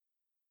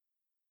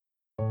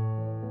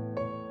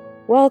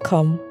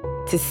Welcome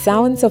to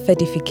Sounds of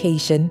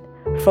Edification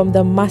from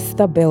the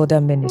Master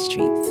Builder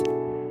Ministries,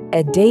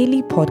 a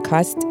daily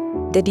podcast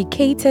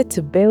dedicated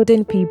to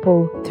building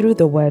people through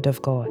the Word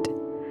of God.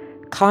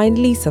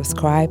 Kindly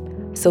subscribe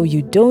so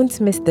you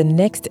don't miss the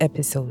next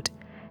episode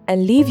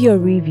and leave your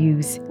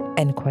reviews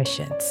and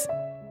questions.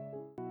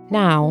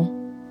 Now,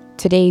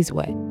 today's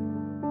word.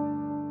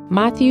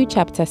 Matthew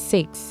chapter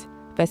 6,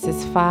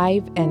 verses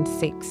 5 and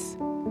 6.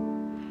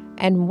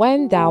 And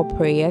when thou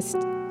prayest,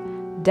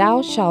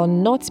 thou shalt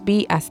not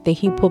be as the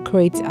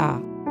hypocrites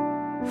are,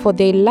 for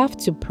they love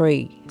to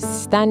pray,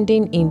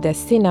 standing in the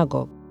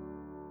synagogue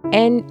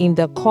and in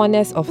the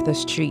corners of the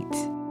street,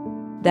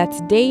 that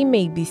they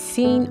may be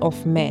seen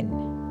of men.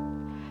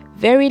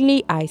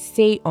 Verily I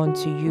say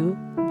unto you,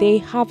 they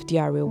have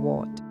their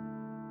reward.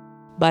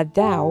 But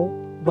thou,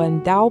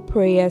 when thou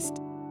prayest,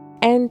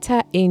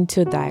 enter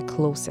into thy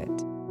closet.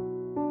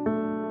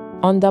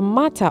 On the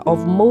matter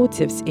of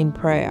motives in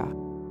prayer,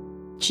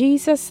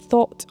 Jesus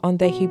thought on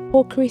the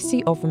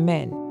hypocrisy of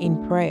men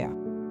in prayer.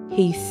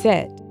 He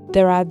said,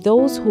 there are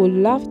those who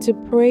love to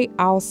pray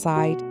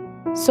outside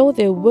so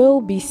they will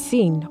be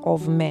seen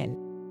of men.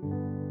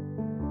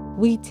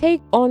 We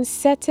take on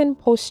certain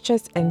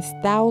postures and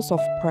styles of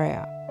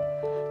prayer,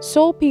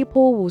 so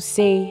people will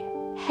say,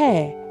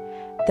 hey,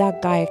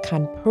 that guy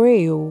can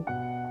pray. Oh.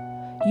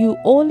 You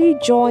only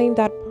join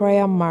that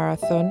prayer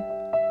marathon,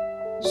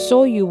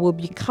 so you will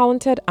be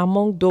counted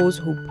among those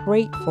who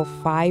prayed for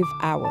 5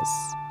 hours.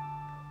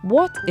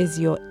 What is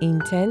your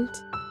intent?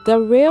 The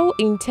real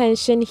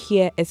intention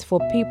here is for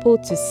people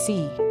to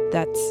see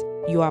that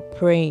you are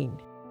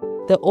praying.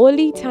 The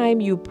only time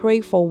you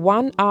pray for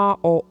 1 hour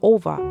or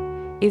over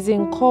is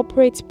in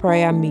corporate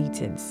prayer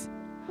meetings.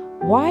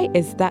 Why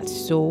is that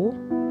so?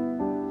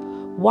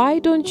 Why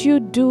don't you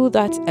do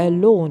that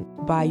alone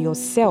by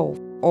yourself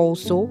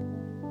also?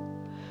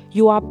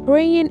 You are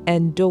praying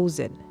and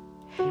dozing.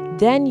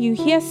 Then you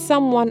hear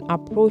someone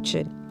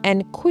approaching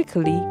and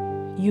quickly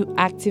you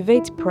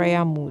activate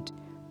prayer mode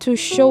to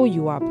show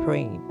you are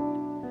praying.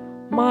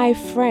 My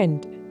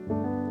friend,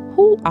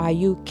 who are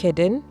you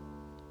kidding?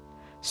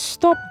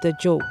 Stop the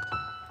joke.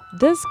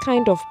 This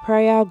kind of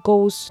prayer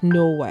goes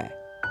nowhere.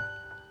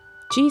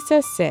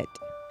 Jesus said,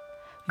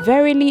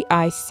 verily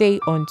I say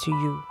unto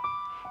you,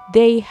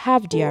 they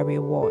have their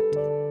reward.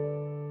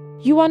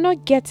 You are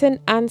not getting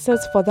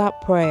answers for that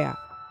prayer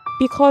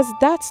because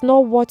that's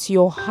not what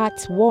your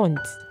heart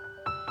wants.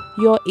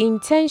 Your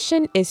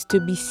intention is to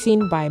be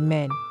seen by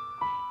men,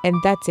 and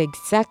that's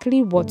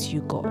exactly what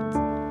you got.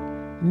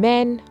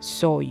 Men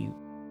saw you.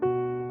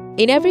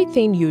 In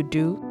everything you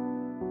do,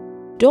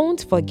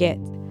 don't forget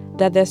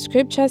that the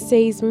scripture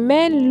says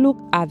men look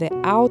at the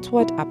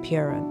outward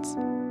appearance,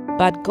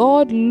 but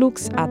God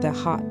looks at the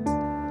heart.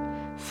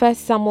 1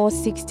 Samuel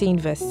 16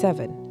 verse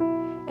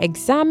 7.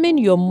 Examine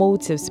your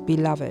motives,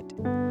 beloved,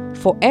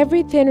 for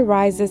everything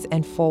rises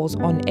and falls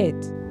on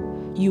it.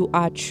 You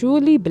are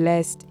truly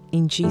blessed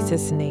in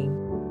Jesus' name.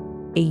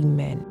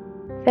 Amen.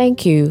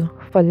 Thank you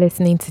for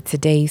listening to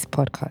today's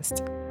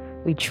podcast.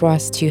 We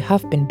trust you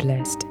have been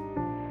blessed.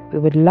 We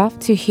would love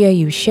to hear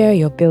you share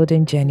your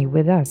building journey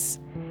with us.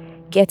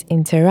 Get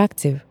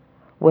interactive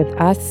with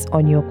us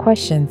on your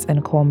questions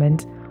and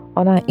comments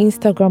on our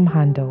Instagram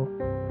handle.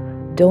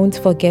 Don't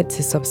forget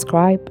to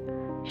subscribe,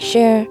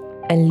 share,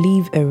 and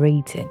leave a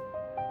rating.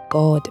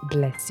 God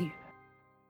bless you.